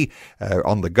February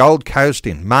on the Gold Coast,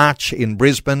 in March in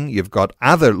Brisbane. You've got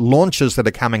other launches that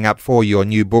are coming up for your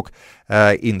new book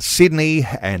in Sydney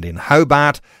and in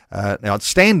Hobart. An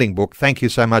outstanding book. Thank you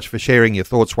so much for sharing your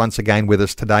thoughts once again with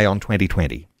us today on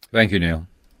 2020. Thank you, Neil.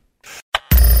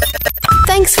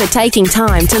 Thanks for taking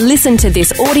time to listen to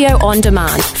this audio on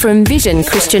demand from Vision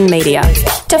Christian Media.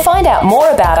 To find out more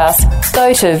about us,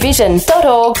 go to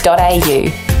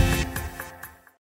vision.org.au.